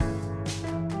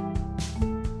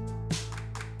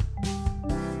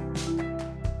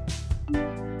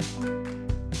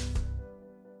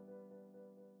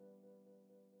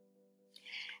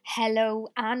Hello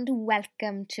and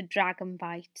welcome to Dragon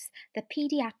Bites, the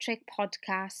paediatric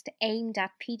podcast aimed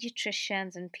at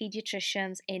paediatricians and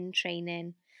paediatricians in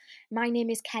training. My name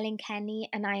is Kellen Kenny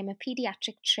and I am a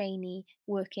paediatric trainee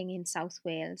working in South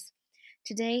Wales.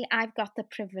 Today I've got the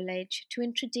privilege to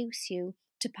introduce you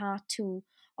to part 2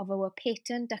 of our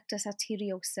Patent Ductus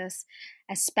Arteriosus,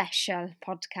 a special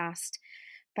podcast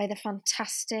by the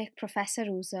fantastic Professor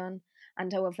Uzun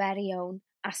and our very own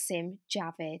Asim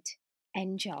Javed.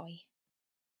 Enjoy.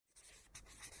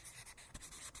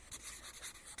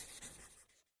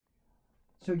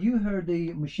 So you heard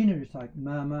the machinery type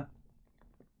murmur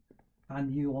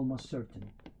and you're almost certain.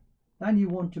 Then you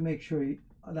want to make sure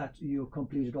that you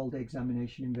completed all the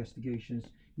examination investigations.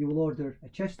 You will order a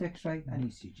chest x-ray and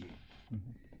ECG.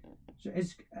 So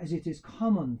as it is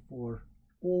common for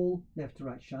all left to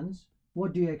right shunts,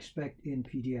 what do you expect in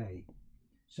PDA?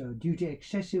 So due to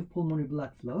excessive pulmonary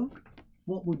blood flow,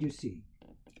 what would you see?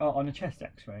 Oh, on a chest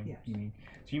x-ray, Yes. you mean?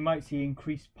 So you might see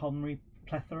increased pulmonary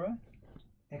plethora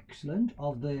Excellent.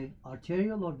 Of the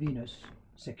arterial or venous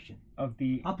section? of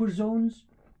the Upper zones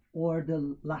or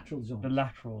the lateral zones?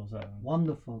 lateral zone.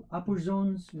 Wonderful. Upper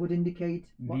zones would indicate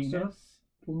what sort of Venous,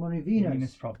 pulmonary venous.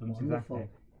 venous problems, Wonderful.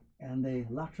 exactly. And the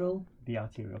lateral The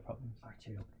arterial problems.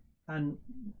 arterial. And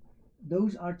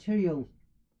those arterial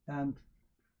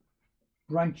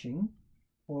branching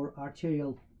or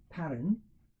arterial pattern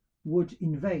would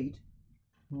invade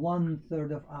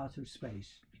 1/3 of outer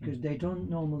space because they don't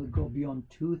normally go beyond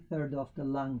 2/3 of the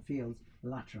lung fields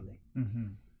laterally. Mm-hmm.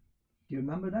 Do you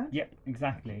remember that? Yep,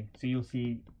 exactly. So you'll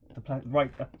see the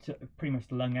right up to pretty much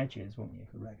the lung edges, won't you?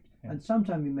 Correct. Yeah. And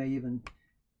sometimes you may even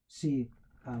see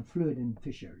fluid in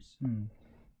fissures. Mm.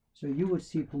 So you would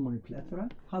see pulmonary plethora.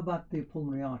 How about the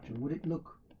pulmonary artery? Would it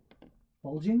look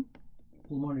bulging?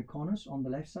 Pulmonary conus on the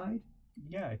left side?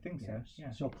 Yeah, I think so.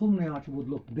 Yeah. So pulmonary artery would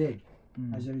look big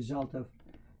Mm. as a result of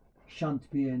shunt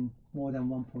being more than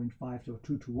 1.5 or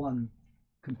 2 to 1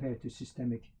 compared to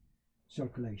systemic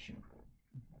circulation.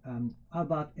 How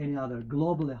about any other?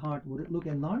 Globally heart, would it look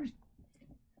enlarged?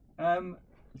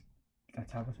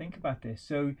 Let's have a think about this.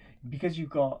 So because you've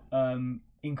got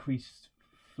increased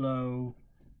flow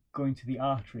going to the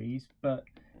arteries, but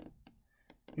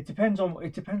it depends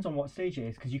on what stage it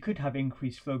is, because you could have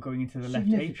increased flow going into the left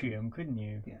Significant. atrium, couldn't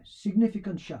you? Yes.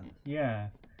 Significant shunt. Yeah.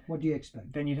 What do you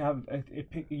expect? Then you'd have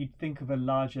you'd think of a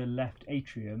larger left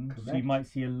atrium, so you Correct. might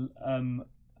see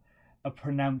a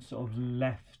pronounced sort of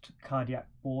left cardiac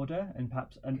border and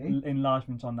perhaps an Okay.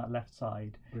 enlargement on that left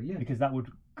side, Brilliant. because that would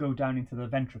go down into the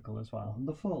ventricle as well.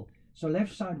 Wonderful. So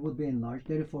left side would be enlarged,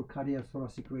 therefore cardiac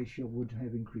thoracic ratio would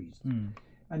have increased. Mm.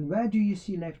 And where do you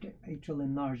see left atrial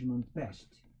enlargement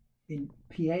best? In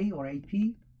PA or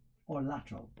AP or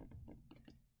lateral?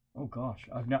 Oh gosh,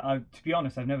 to be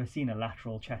honest, I've never seen a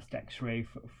lateral chest X-ray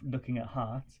looking at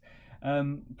hearts.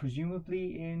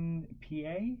 Presumably in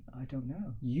PA, I don't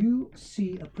know. You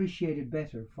see appreciated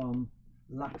better from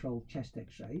lateral chest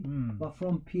x-ray, Mm. but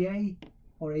from PA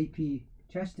or AP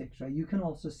chest x-ray, you can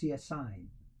also see a sign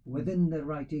within the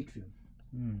right atrium.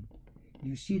 Mm.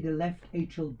 You see the left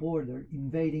atrial border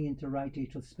invading into right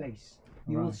atrial space.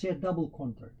 You will Right. see a double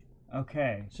contour.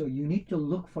 Okay. So you need to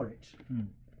look for it. Mm.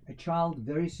 A child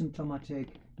very symptomatic,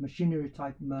 machinery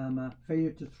type murmur,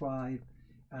 failure to thrive,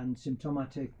 and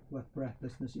symptomatic with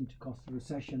breathlessness, intercostal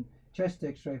recession, chest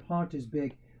x-ray, heart is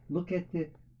big. Look at the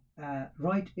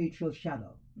right atrial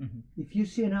shadow. Mhm. If you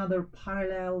see another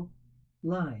parallel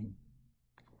line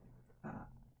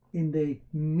in the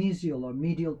mesial or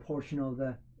medial portion of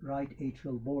the right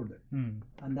atrial border, Mm.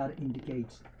 and that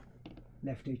indicates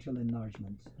left atrial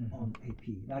enlargement Mhm. on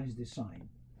AP. That is the sign.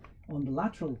 On the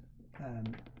lateral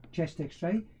chest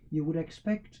x-ray, you would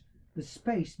expect the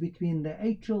space between the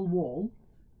atrial wall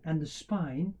and the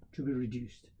spine to be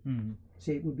reduced. Mm.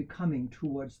 So it would be coming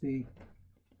towards the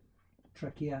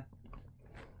trachea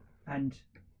and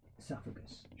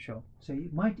esophagus. Sure. So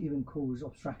it might even cause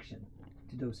obstruction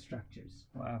to those structures.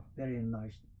 Wow. Very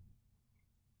enlarged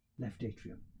left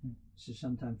atrium. Mm. So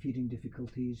sometimes feeding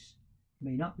difficulties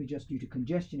may not be just due to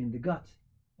congestion in the gut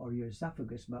or your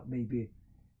esophagus, but maybe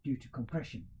due to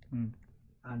compression Mm.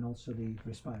 and also the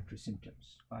respiratory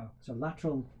symptoms. Wow. So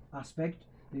lateral aspect,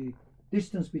 the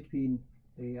distance between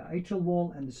the atrial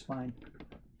wall and the spine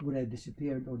would have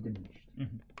disappeared or diminished.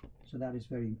 Mhm. So that is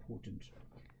very important.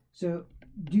 So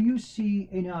do you see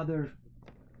any other,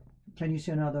 can you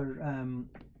see another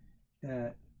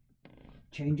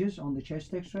changes on the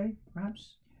chest x-ray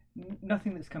perhaps?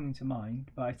 Nothing that's coming to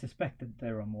mind, but I suspect that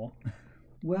there are more.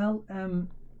 Well,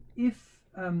 if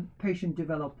patient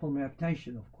developed pulmonary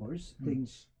hypertension, of course,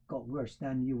 things got worse,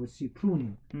 then you would see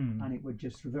pruning and it would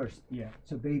just reverse. Yeah.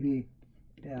 So baby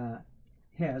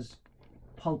has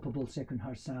palpable second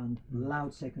heart sound,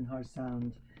 loud second heart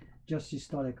sound, just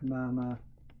systolic murmur,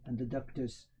 and the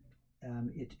ductus,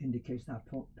 it indicates that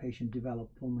patient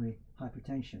developed pulmonary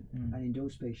hypertension. And in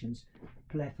those patients,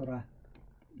 plethora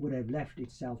would have left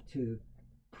itself to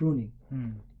pruning.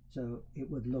 So it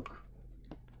would look,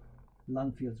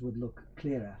 lung fields would look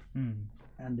clearer,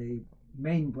 and the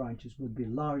main branches would be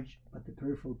large, but the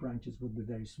peripheral branches would be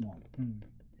very small.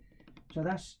 So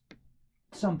that's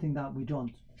something that we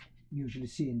don't usually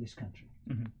see in this country.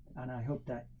 And I hope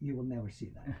that you will never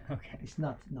see that. Okay. It's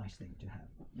not a nice thing to have.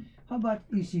 How about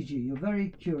ECG? You're very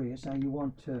curious and you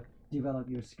want to develop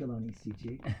your skill on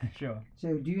ECG. Sure.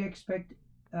 So do you expect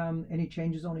any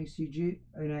changes on ECG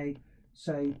in a,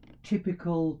 say,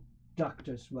 typical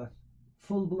ductus with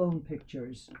full-blown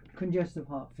pictures, congestive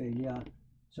heart failure?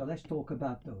 So let's talk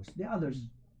about those. The others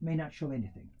may not show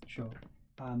anything. Sure.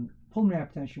 Pulmonary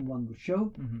hypertension one will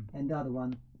show, and the other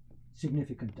one,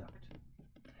 significant duct.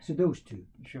 So those two.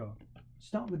 Sure.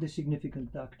 Start with the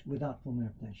significant duct without pulmonary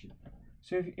hypertension.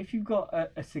 So if you've got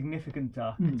a significant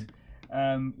duct,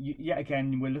 yet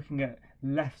again, we're looking at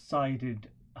left-sided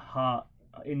heart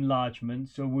enlargement.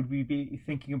 So would we be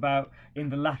thinking about, in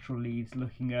the lateral leads,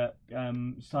 looking at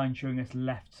signs showing us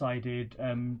left-sided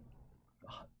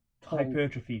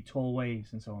hypertrophy, tall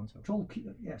waves, and so on and so forth?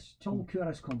 Tall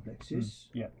QRS complexes.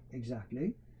 Yeah.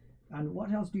 Exactly. And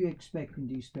what else do you expect in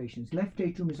these patients? Left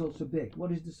atrium is also big. What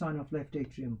is the sign of left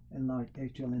atrial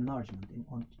enlargement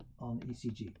on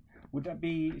ECG? Would that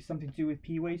be something to do with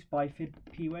P waves, bifid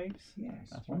P waves? Yes,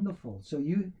 that's wonderful. Right. So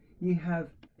you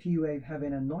have P wave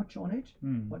having a notch on it.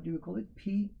 What do we call it?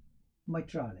 P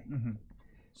mitrale.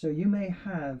 So you may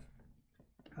have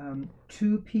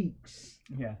two peaks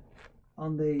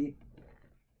on the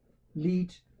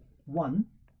lead 1,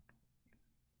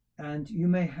 and you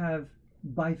may have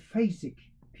biphasic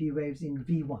P waves in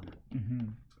V1.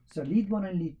 So lead 1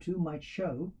 and lead 2 might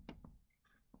show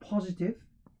positive,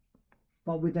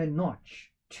 but with a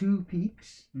notch, 2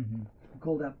 peaks. We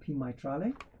call that P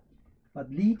mitrale.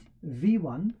 But lead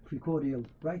V1, precordial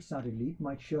right-sided lead,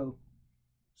 might show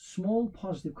small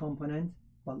positive component,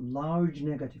 but large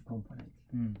negative component.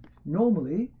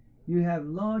 Normally, you have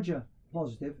larger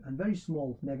positive and very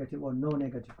small negative or no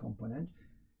negative component.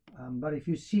 But if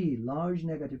you see large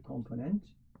negative component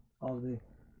of the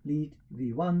lead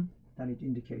V1, then it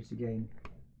indicates again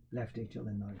left atrial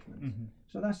enlargement.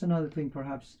 So that's another thing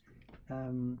perhaps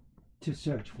to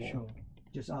search for,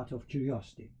 just out of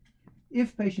curiosity.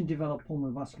 If patient develop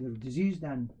pulmonary vascular disease,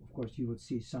 then of course you would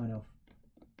see sign of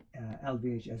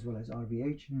LVH as well as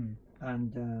RVH,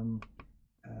 and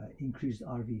increased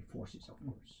RV forces, of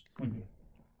course, from here.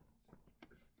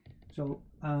 So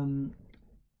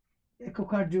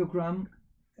echocardiogram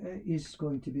is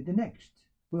going to be the next.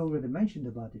 We already mentioned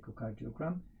about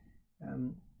echocardiogram,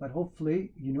 but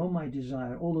hopefully you know my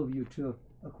desire, all of you, to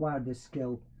acquire this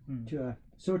skill to a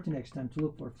certain extent, to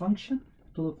look for function,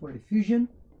 to look for effusion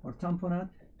or tamponade,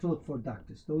 to look for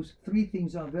ductus. Those 3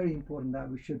 things are very important that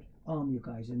we should arm you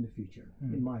guys in the future,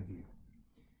 in my view.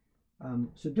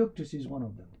 So ductus is one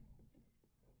of them.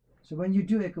 So when you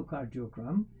do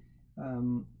echocardiogram,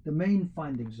 the main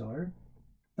findings are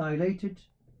dilated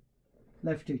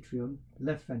left atrium,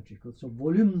 left ventricle, so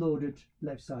volume loaded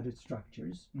left-sided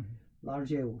structures,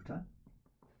 large aorta,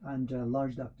 and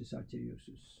large ductus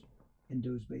arteriosus in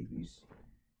those babies,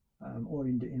 or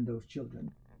in those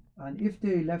children. And if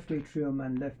the left atrium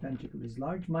and left ventricle is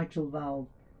large, mitral valve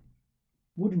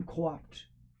wouldn't co-opt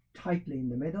tightly in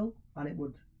the middle, and it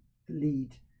would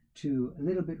lead to a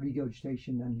little bit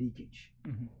regurgitation and leakage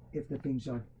if the things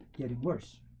are getting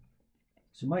worse.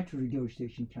 So mitral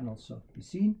regurgitation can also be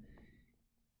seen.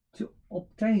 To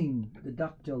obtain the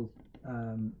ductal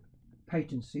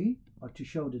patency, or to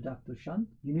show the ductal shunt,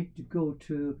 you need to go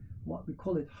to what we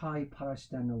call it high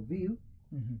parasternal view,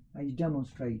 and you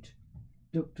demonstrate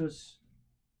ductus,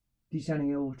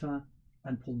 descending aorta,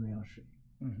 and pulmonary artery.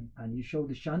 And you show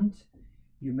the shunt,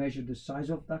 you measure the size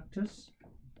of ductus,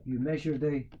 you measure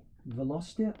the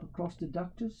velocity across the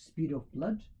ductus, speed of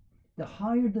blood. The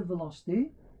higher the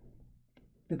velocity,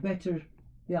 the better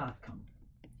the outcome.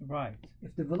 Right.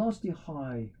 If the velocity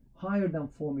higher than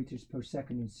 4 meters per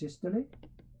second in systole,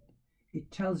 it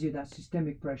tells you that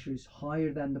systemic pressure is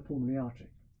higher than the pulmonary artery.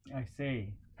 I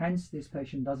see. Hence, this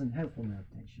patient doesn't have pulmonary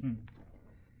hypertension.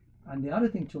 And the other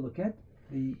thing to look at,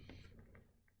 the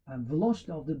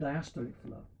velocity of the diastolic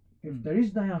flow. If there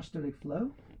is diastolic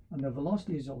flow and the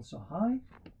velocity is also high,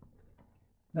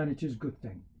 then it is a good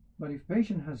thing. But if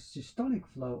patient has systolic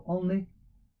flow only,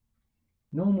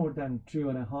 no more than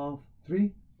 2.5,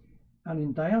 3, and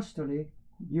in diastole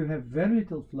you have very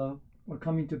little flow, or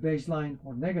coming to baseline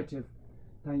or negative,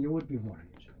 then you would be worried.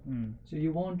 So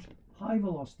you want high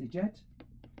velocity jet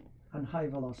and high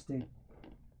velocity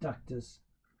ductus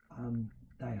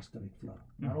diastolic flow.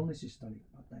 Not only systolic,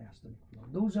 but diastolic flow.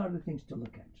 Those are the things to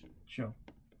look at. Sure.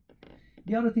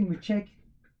 The other thing we check,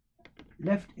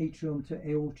 left atrium to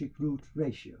aortic root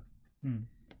ratio.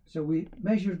 So we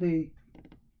measure the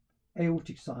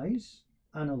aortic size,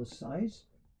 annulus size,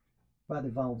 where the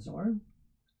valves are,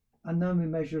 and then we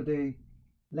measure the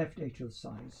left atrial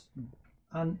size.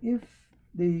 And if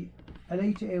the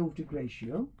LA to aortic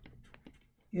ratio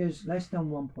is less than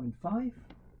 1.5,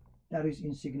 that is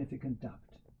insignificant duct.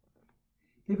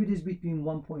 If it is between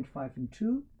 1.5 and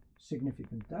 2,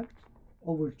 significant duct.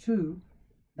 Over 2,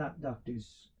 that duct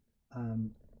is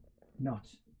not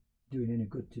doing any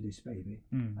good to this baby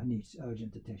and needs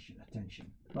urgent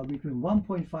attention. But between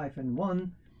 1.5 and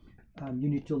 1, you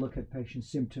need to look at patient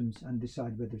symptoms and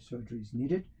decide whether surgery is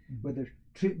needed, whether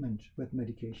treatment with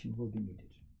medication will be needed.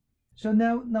 So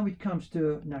now it comes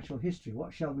to natural history.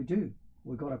 What shall we do?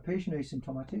 We've got a patient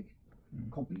asymptomatic,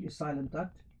 completely silent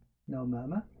duct, no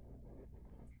murmur.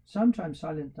 Sometimes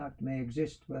silent duct may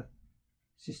exist with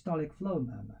systolic flow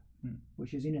murmur,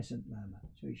 which is innocent murmur.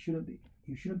 So you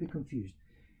shouldn't be confused.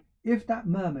 If that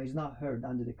murmur is not heard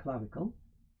under the clavicle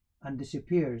and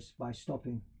disappears by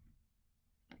stopping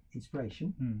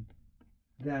inspiration,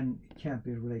 then it can't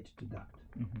be related to duct.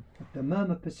 If the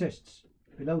murmur persists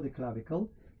below the clavicle,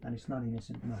 then it's not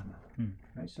innocent murmur.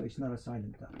 Right? So it's not a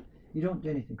silent duct. You don't do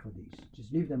anything for these.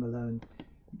 Just leave them alone.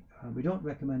 We don't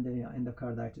recommend any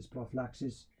endocarditis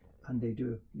prophylaxis, and they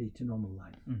do lead to normal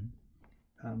life.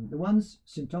 The ones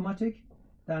symptomatic,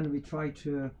 then we try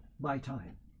to buy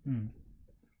time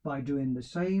by doing the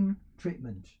same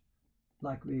treatment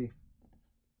like we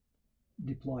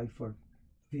deploy for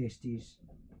VSTs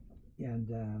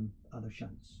and other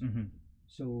shunts.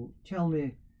 So tell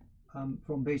me,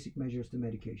 from basic measures to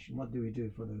medication, what do we do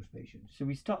for those patients? So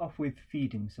we start off with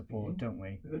feeding support, don't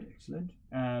we? Good, excellent.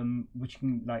 Which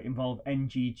can involve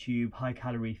NG tube, high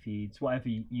calorie feeds, whatever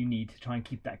you need to try and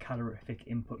keep that calorific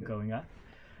input going up.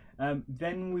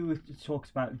 Then we talk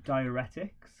about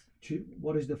diuretics.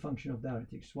 What is the function of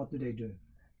diuretics? What do they do?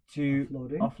 To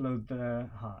offload the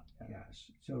heart.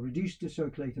 Yes. So reduce the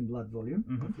circulating blood volume,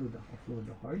 offload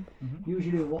the heart.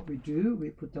 Usually what we do, we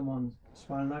put them on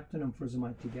spironolactone and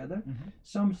furosemide together.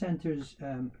 Some centers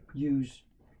use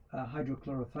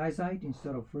hydrochlorothiazide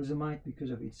instead of furosemide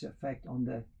because of its effect on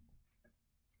the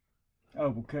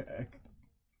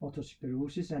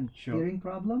otosclerosis and hearing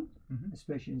problem,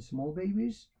 especially in small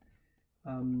babies.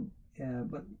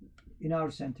 But in our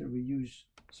center, we use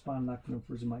spironolactone and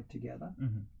furosemide together.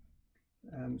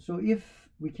 So if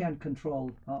we can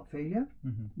control heart failure,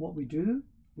 what we do,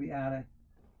 we add a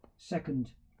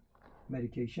second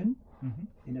medication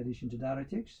in addition to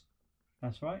diuretics.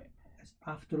 That's right. It's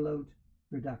afterload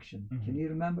reduction. Can you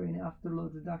remember any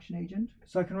afterload reduction agent?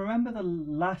 So I can remember the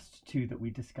last two that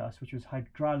we discussed, which was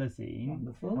hydralazine.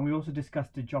 Wonderful. And we also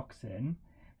discussed digoxin,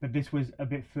 but this was a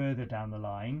bit further down the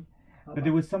line. But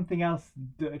there was something else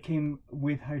that came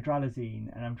with hydralazine,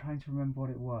 and I'm trying to remember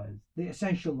what it was. The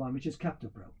essential one, which is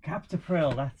captopril.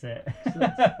 Captopril, that's it.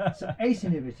 So ACE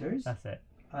inhibitors that's it.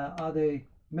 Are the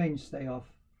mainstay of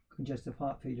congestive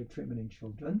heart failure treatment in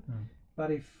children. But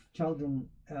if children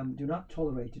do not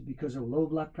tolerate it because of low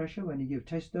blood pressure when you give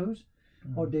test dose,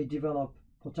 or they develop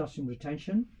potassium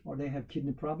retention, or they have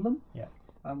kidney problem,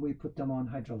 we put them on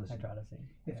hydralazine.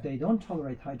 If they don't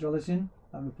tolerate hydralazine,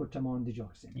 then we put them on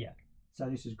digoxin. So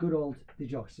this is good old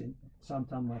digoxin.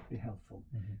 Sometimes might be helpful.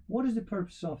 What is the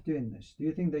purpose of doing this? Do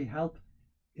you think they help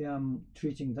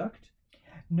treating duct?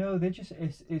 No, they're just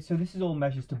so this is all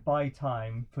measures to buy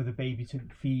time for the baby to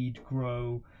feed,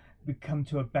 grow, become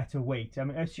to a better weight. I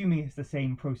mean, assuming it's the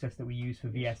same process that we use for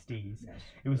VSDs.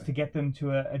 It was to get them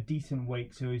to a decent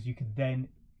weight, so as you could then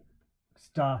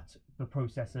start the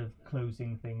process of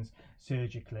closing things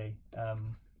surgically,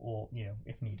 or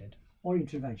if needed. Or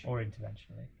intervention. Or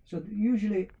interventionally. So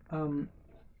usually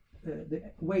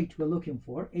the weight we're looking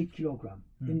for, 8 kilogram.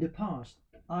 In the past,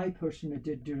 I personally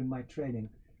did during my training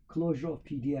closure of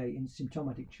PDA in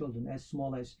symptomatic children as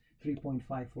small as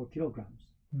 3.54 kilograms.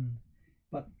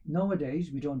 But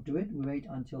nowadays we don't do it. We wait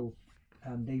until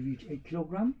they reach 8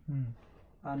 kilogram,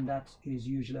 and that is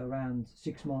usually around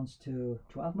 6 months to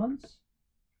 12 months.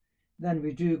 Then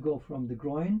we do go from the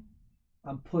groin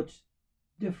and put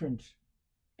different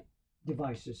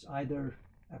devices, either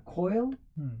a coil,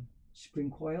 spring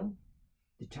coil,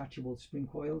 detachable spring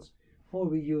coils, or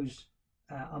we use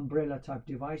umbrella type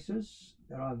devices.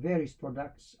 There are various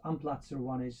products. Amplatzer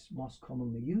one is most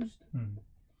commonly used,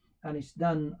 and it's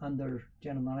done under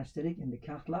general anesthetic in the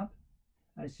cath lab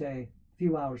I say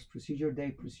few hours procedure,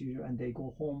 day procedure, and they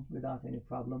go home without any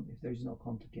problem if there is no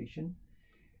complication.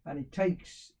 And it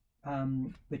takes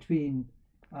between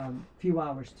few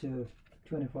hours to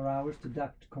 24 hours to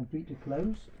duct completely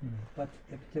close, but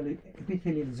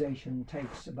epithelialization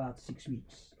takes about 6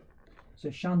 weeks. So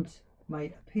shunt may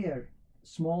appear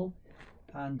small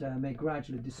and may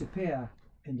gradually disappear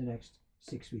in the next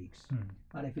 6 weeks.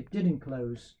 And if it didn't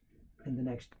close in the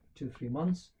next 2-3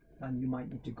 months, then you might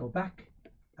need to go back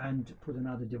and put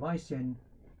another device in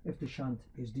if the shunt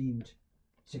is deemed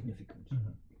significant.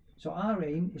 So our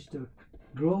aim is to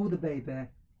grow the baby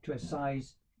to a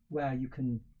size where you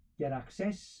can get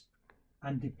access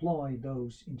and deploy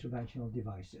those interventional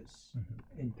devices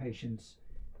in patients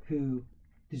who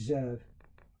deserve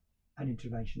an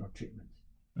intervention or treatment.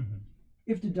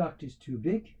 If the duct is too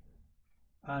big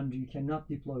and you cannot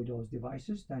deploy those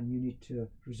devices, then you need to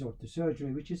resort to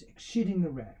surgery, which is exceedingly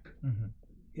rare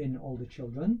in older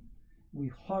children.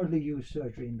 We hardly use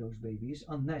surgery in those babies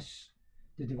unless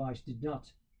the device did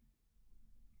not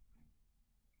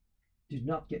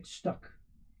get stuck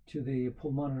to the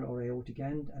pulmonary or aortic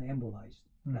end and embolized.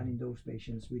 And in those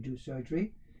patients we do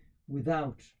surgery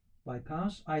without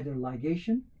bypass, either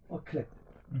ligation or clip.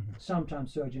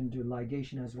 Sometimes surgeons do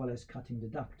ligation as well as cutting the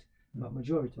duct, but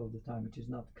majority of the time it is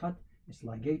not cut, it's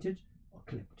ligated or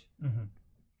clipped.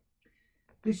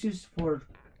 This is for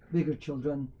bigger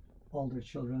children, older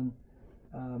children,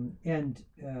 and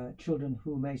children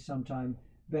who may sometimes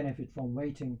benefit from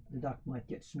waiting. The duct might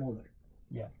get smaller.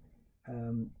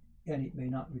 And it may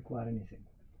not require anything.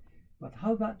 But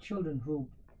how about children who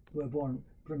were born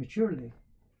prematurely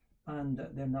and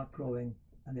they're not growing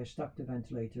and they're stuck to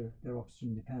ventilator, they're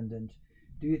oxygen dependent?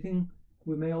 Do you think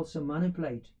we may also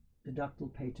manipulate the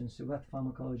ductal patency with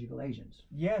pharmacological agents?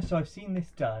 Yeah, so I've seen this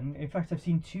done. In fact, I've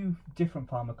seen 2 different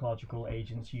pharmacological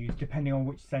agents used depending on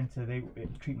which centre the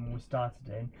treatment was started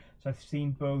in. So I've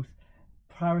seen both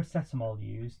paracetamol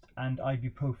used and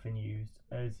ibuprofen used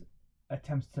as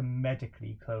attempts to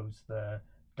medically close the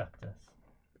ductus.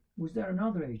 Was there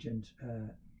another agent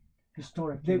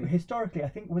historically? Historically, I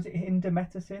think, was it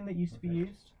indomethacin that used to be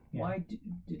used? Why did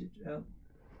it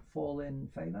fall in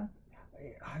favour?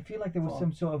 I feel like there was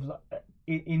some sort of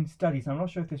in studies. I'm not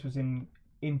sure if this was in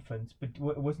infants, but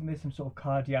wasn't there some sort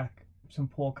of some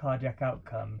poor cardiac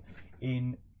outcome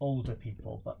in older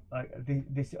people? But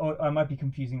I might be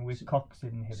confusing with COX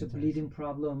inhibitors. So bleeding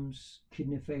problems,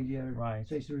 kidney failure. Right.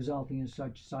 So it's resulting in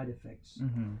such side effects,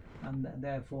 and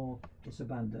therefore it's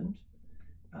abandoned.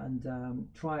 And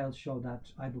trials show that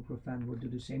ibuprofen would do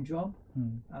the same job,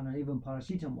 and even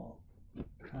paracetamol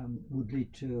would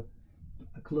lead to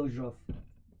a closure of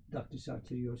ductus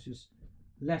arteriosus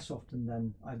less often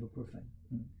than ibuprofen.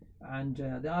 And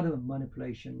the other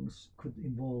manipulations could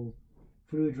involve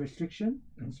fluid restriction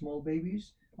in small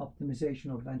babies,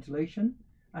 optimization of ventilation,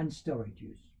 and steroid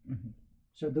use.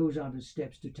 So those are the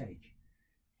steps to take.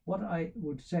 What I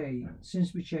would say,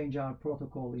 since we changed our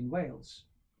protocol in Wales,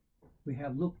 we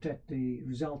have looked at the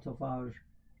result of our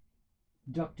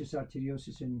ductus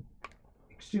arteriosus in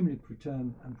extremely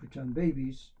preterm and preterm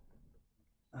babies,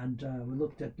 and we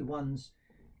looked at the ones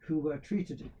who were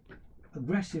treated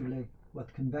aggressively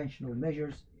with conventional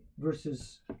measures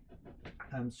versus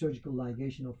surgical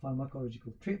ligation or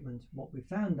pharmacological treatment. What we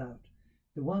found out,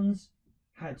 the ones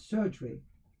had surgery,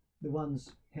 the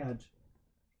ones had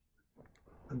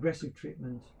aggressive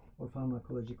treatment or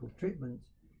pharmacological treatment,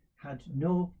 had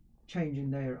no change in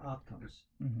their outcomes.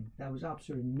 There was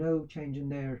absolutely no change in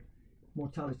their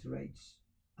mortality rates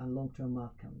and long-term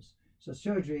outcomes. So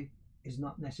surgery is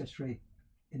not necessary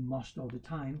in most of the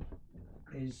time,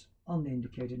 is only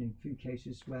indicated in few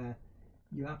cases where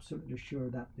you're absolutely sure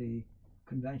that the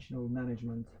conventional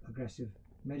management, aggressive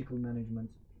medical management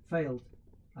failed,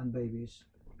 and babies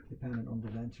dependent on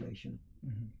the ventilation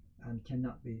and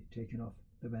cannot be taken off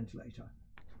the ventilator.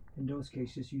 In those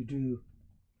cases you do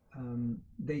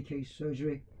day case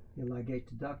surgery, you ligate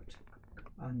the duct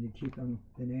and you keep on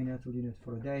the neonatal unit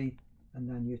for a day, and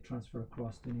then you transfer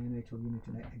across the neonatal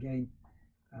unit again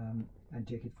and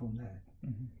take it from there.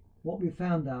 What we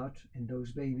found out in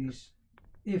those babies,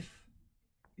 if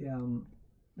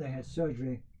they had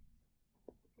surgery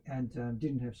and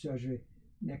didn't have surgery,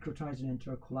 necrotizing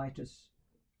enterocolitis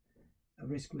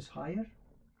risk was higher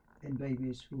in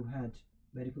babies who had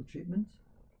medical treatment.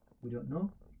 We don't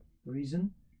know the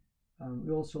reason.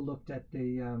 We also looked at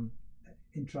the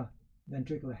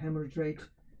intraventricular hemorrhage rate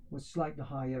was slightly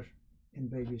higher in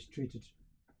babies treated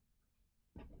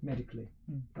medically,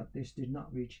 but this did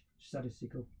not reach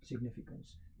statistical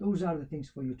significance. Those are the things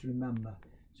for you to remember.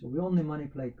 So we only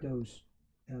manipulate those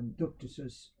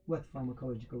ductuses with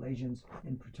pharmacological agents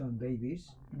in preterm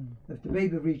babies. If the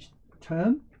baby reached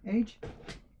term age,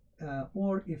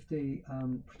 or if the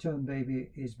preterm baby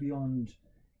is beyond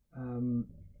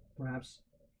perhaps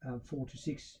 4 to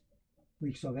 6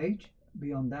 weeks of age,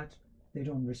 beyond that, they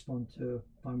don't respond to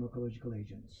pharmacological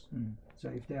agents. So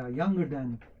if they are younger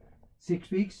than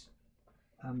 6 weeks,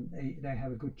 they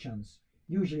have a good chance.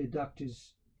 Usually, duct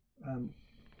is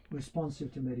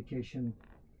responsive to medication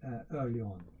early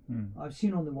on. I've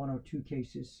seen only 1 or 2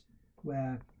 cases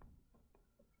where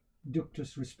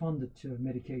ductus responded to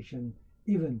medication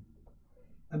even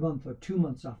a month or 2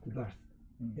 months after birth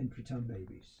in preterm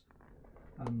babies.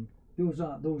 Those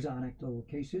are anecdotal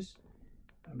cases.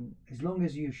 As long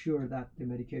as you're sure that the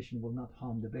medication will not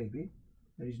harm the baby,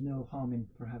 there is no harm in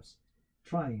perhaps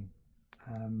trying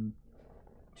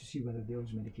to see whether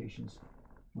those medications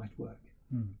might work.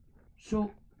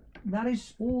 So that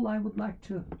is all I would like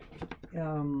to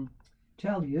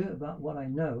tell you about what I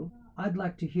know. I'd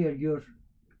like to hear your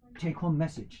take-home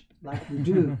message, like we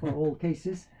do for all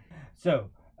cases. So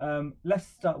let's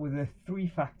start with the 3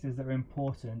 factors that are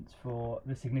important for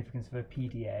the significance of a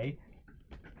PDA.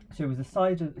 So it was the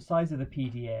size of the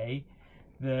PDA,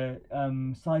 the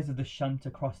size of the shunt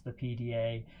across the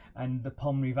PDA, and the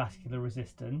pulmonary vascular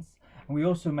resistance. And we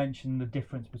also mentioned the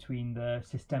difference between the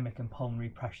systemic and pulmonary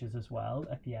pressures as well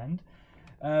at the end.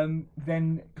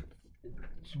 Then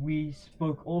we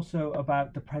spoke also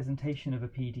about the presentation of a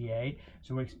PDA.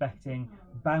 So we're expecting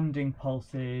bounding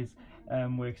pulses,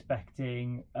 we're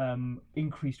expecting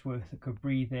increased work of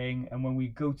breathing, and when we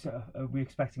go to we're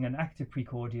expecting an active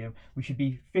precordium, we should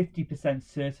be 50%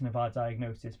 certain of our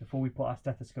diagnosis before we put our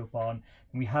stethoscope on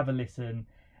and we have a listen,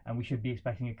 and we should be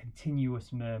expecting a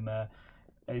continuous murmur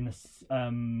in the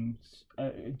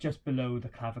just below the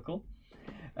clavicle.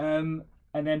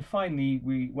 And then finally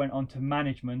we went on to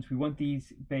management. We want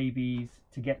these babies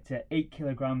to get to 8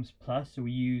 kilograms plus, so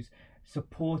we use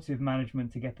supportive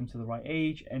management to get them to the right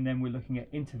age, and then we're looking at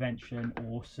intervention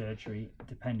or surgery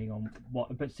depending on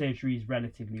what, but surgery is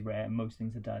relatively rare and most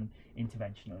things are done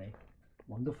interventionally.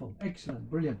 Wonderful, excellent,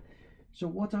 brilliant. So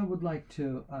what I would like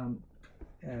to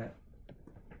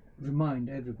remind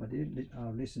everybody,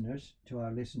 our listeners,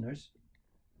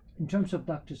 in terms of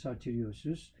ductus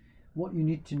arteriosus, what you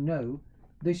need to know,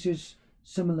 this is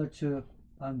similar to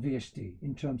VSD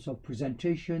in terms of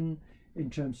presentation, in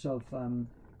terms of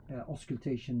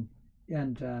auscultation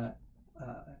and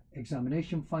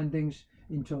examination findings,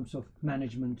 in terms of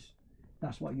management.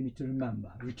 That's what you need to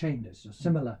remember. Retain this. So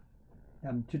similar.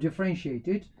 To differentiate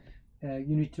it,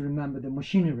 you need to remember the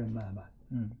machinery murmur.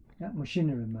 Yeah,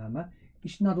 machinery murmur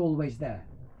is not always there.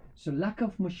 So lack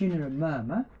of machinery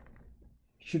murmur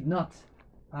should not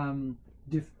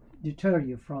deter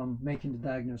you from making the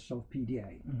diagnosis of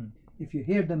PDA. If you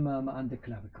hear the murmur under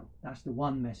clavicle, that's the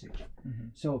one message.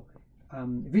 So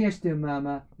VSD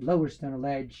murmur, lower sternal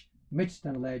edge, mid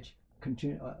sternal edge,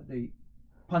 the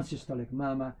pansystolic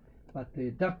murmur, but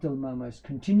the ductal murmur is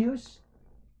continuous,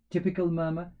 typical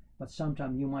murmur, but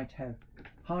sometimes you might have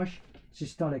harsh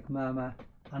systolic murmur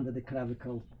under the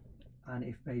clavicle, and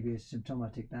if baby is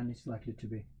symptomatic, then it's likely to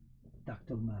be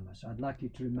ductal murmur. So I'd like you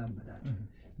to remember that.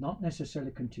 Not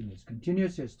necessarily continuous.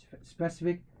 Continuous is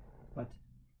specific, but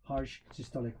harsh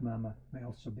systolic murmur may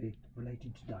also be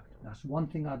relating to duct. That's one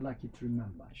thing I'd like you to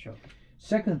remember. Sure.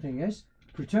 Second thing is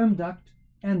preterm duct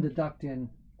and the duct in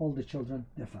all the children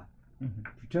differ.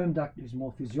 Preterm duct is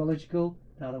more physiological,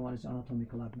 the other one is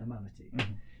anatomical abnormality.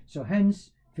 So hence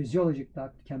physiologic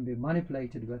duct can be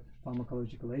manipulated with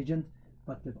pharmacological agent,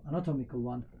 but the anatomical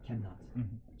one cannot.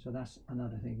 So that's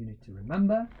another thing you need to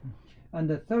remember. And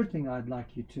the third thing I'd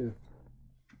like you to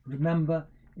remember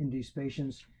in these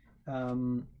patients,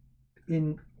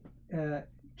 in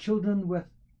children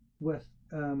with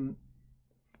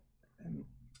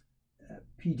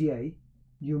PDA,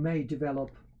 you may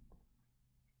develop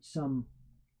some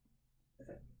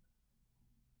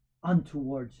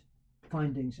untoward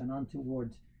findings and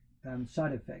untoward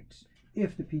side effects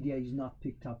if the PDA is not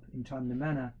picked up in timely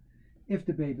manner. If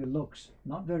the baby looks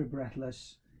not very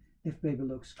breathless, if baby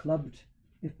looks clubbed,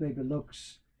 if baby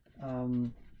looks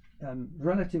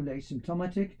relatively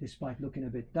asymptomatic despite looking a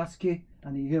bit dusky,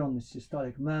 and you hear on the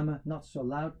systolic murmur, not so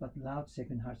loud but loud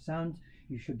second heart sound,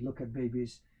 you should look at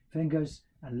baby's fingers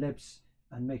and lips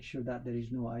and make sure that there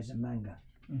is no Eisenmenger.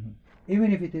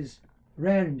 Even if it is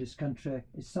rare in this country,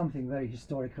 it's something very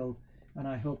historical, and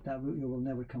I hope that you will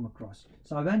never come across.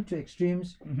 So I went to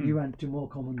extremes, you went to more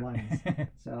common lines.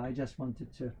 So I just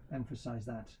wanted to emphasize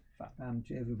that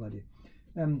to everybody.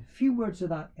 Few words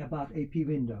about AP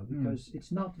window, because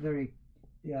it's not very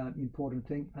important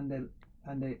thing, and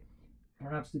the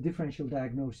perhaps the differential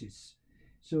diagnosis.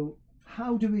 So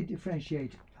how do we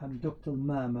differentiate ductal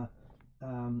murmur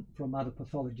from other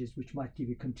pathologies which might give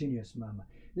you continuous murmur?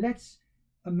 Let's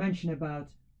mention about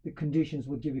the conditions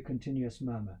would give you continuous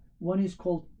murmur. One is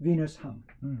called venous hum.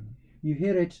 You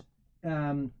hear it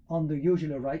on the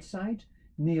usually right side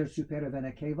near superior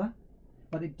vena cava,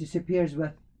 but it disappears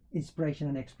with inspiration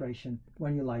and expiration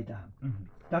when you lie down.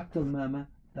 Ductal murmur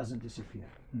doesn't disappear.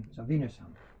 So venous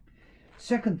hum.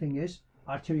 Second thing is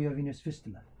arteriovenous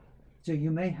fistula. So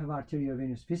you may have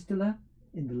arteriovenous fistula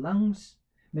in the lungs,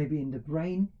 maybe in the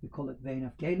brain, we call it vein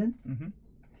of Galen,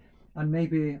 and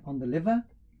maybe on the liver,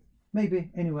 maybe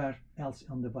anywhere else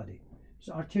on the body.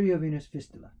 So arteriovenous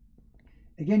fistula.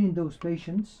 Again, in those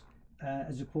patients,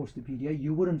 as opposed to PDA,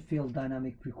 you wouldn't feel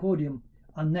dynamic precordium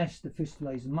unless the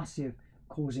fistula is massive,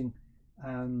 causing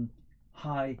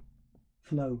high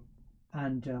flow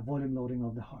and volume loading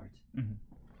of the heart.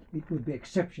 It would be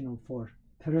exceptional for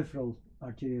peripheral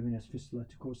arteriovenous fistula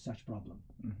to cause such problem.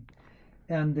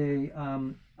 And the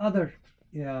other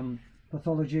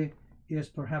pathology is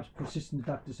perhaps persistent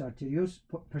ductus arteriosus,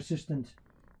 persistent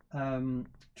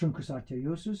truncus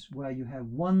arteriosus, where you have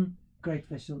one great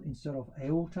vessel instead of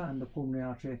aorta and the pulmonary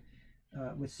artery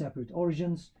with separate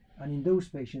origins. And in those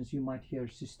patients, you might hear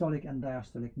systolic and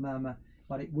diastolic murmur,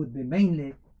 but it would be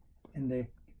mainly in the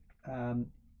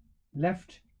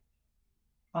left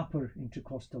upper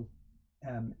intercostal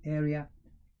area,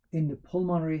 in the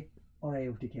pulmonary or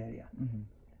aortic area.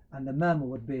 And the murmur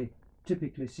would be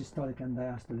typically systolic and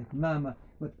diastolic murmur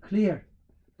with clear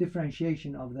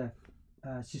differentiation of the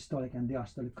systolic and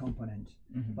diastolic component.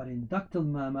 But in ductal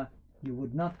murmur, you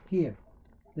would not hear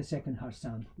the second heart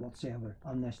sound whatsoever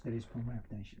unless there is pulmonary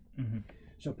hypertension.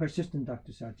 So persistent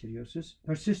ductus arteriosus,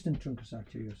 persistent truncus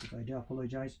arteriosus, I do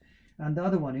apologize. And the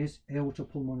other one is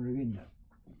aortopulmonary window.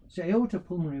 So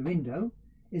aortopulmonary window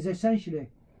is essentially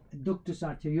ductus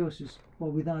arteriosus but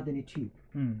without any tube.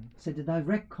 So the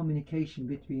direct communication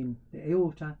between the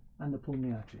aorta and the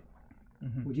pulmonary artery.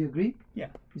 Would you agree? Yeah.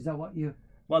 Is that what you...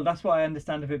 Well, that's what I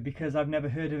understand of it, because I've never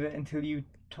heard of it until you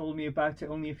told me about it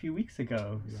only a few weeks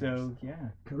ago. Yes. So, yeah.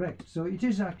 Correct. So it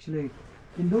is actually,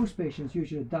 in those patients,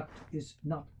 usually duct is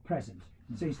not present.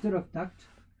 So instead of duct,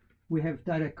 we have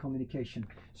direct communication.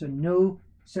 So no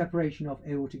separation of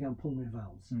aortic and pulmonary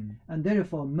valves. And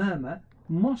therefore murmur,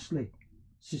 mostly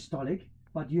systolic,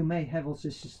 but you may have also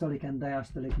systolic and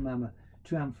diastolic murmur,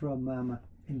 to and fro murmur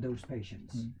in those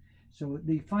patients. So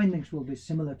the findings will be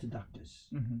similar to ductus.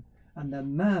 And the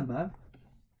murmur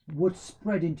would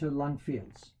spread into lung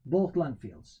fields, both lung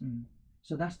fields.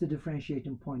 So that's the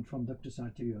differentiating point from ductus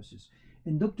arteriosus.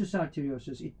 In ductus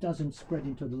arteriosus, it doesn't spread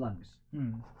into the lungs,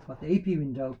 but the AP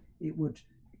window, it would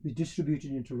be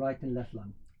distributed into right and left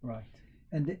lung. Right.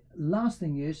 And the last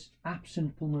thing is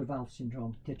absent pulmonary valve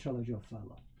syndrome, tetralogy of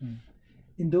Furlow.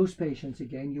 In those patients,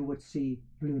 again, you would see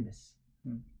blueness.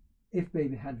 If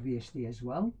baby had VSD as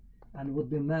well, and would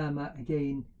be murmur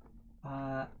again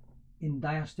in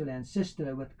diastole and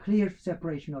systole with clear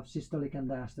separation of systolic and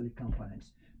diastolic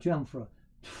components, to and fro.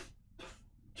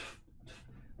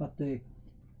 But the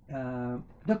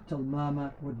ductal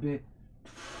murmur would be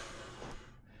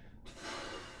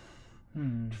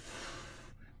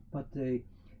but the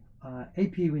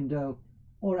AP window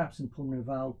or absent pulmonary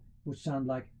valve would sound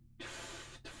like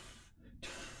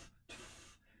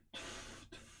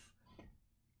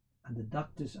and the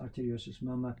ductus arteriosus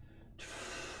murmur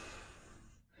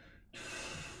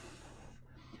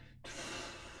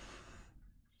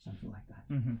something like that.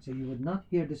 So you would not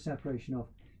hear the separation of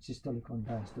systolic and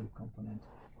diastolic component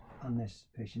unless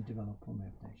patient develop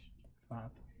pulmonary hypertension.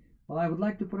 Fab. Well, I would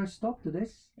like to put a stop to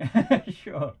this.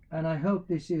 Sure. And I hope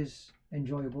this is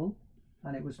enjoyable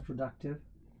and it was productive,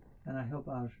 and I hope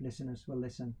our listeners will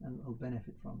listen and will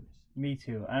benefit from this. Me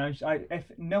too. And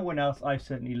if no one else, I've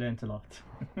certainly learnt a lot.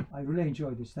 I really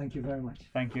enjoyed this. Thank you very much.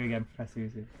 Thank you again, Professor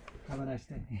Uzu. Have a nice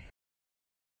day.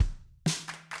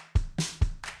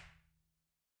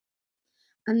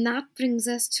 And that brings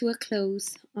us to a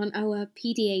close on our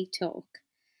PDA talk.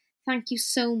 Thank you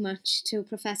so much to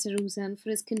Professor Uzan for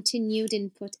his continued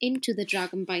input into the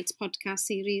Dragon Bites podcast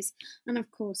series, and of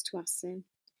course to Asim.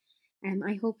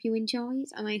 I hope you enjoyed,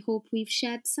 and I hope we've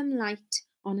shed some light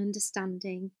on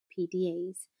understanding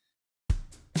PDAs.